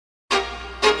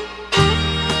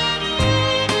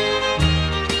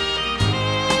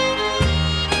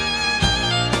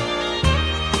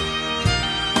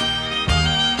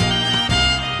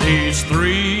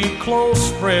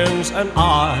close friends and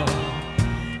I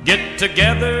get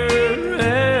together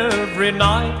every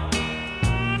night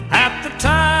at the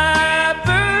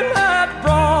tavern at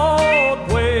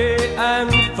Broadway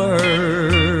and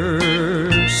First.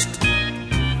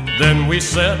 Then we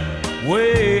sit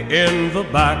way in the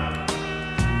back,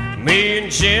 me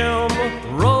and Jim,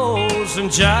 Rose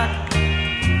and Jack,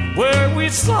 where we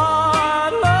silently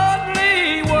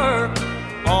work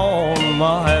on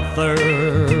my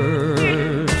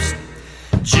thirst.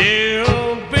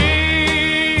 Jim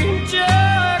Beam,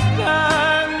 Jack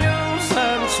Daniels,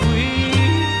 and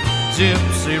sweet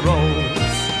Gypsy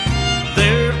Rose,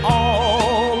 they're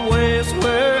always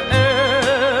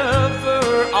wherever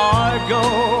I go.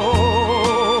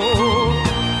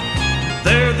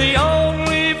 They're the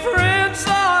only friends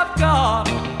I've got,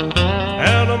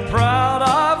 and I'm proud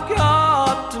I've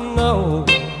got to know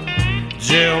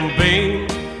Jim Beam,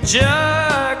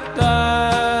 Jack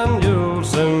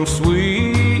Daniels, and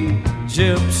sweet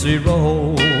Gypsy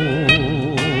Rose.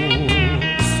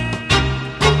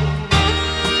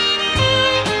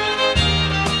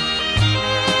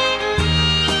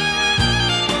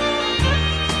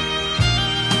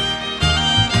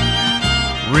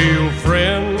 Real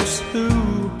friends who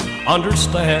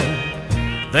understand,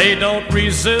 they don't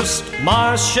resist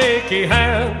my shaky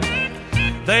hand.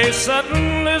 They sat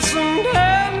and listened,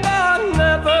 and I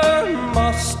never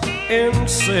must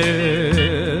insist.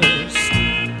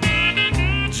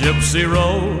 Gypsy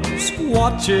Rose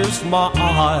watches my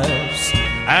eyes,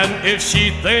 and if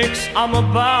she thinks I'm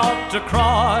about to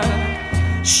cry,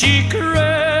 she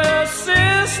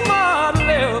caresses my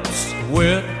lips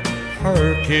with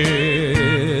her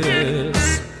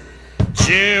kiss.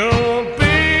 She'll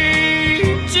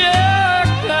be Jack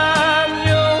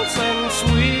Daniels and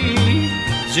sweet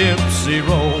Gypsy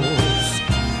Rose,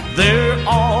 they're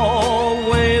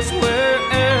always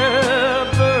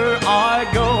wherever I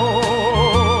go.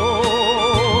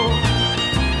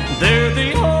 They're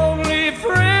the only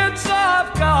friends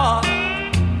I've got,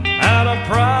 and I'm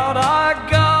proud I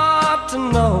got to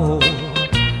know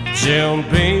Jim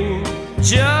Beam,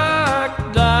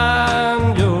 Jack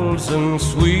Daniels, and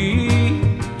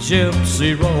sweet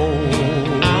Gypsy Rose.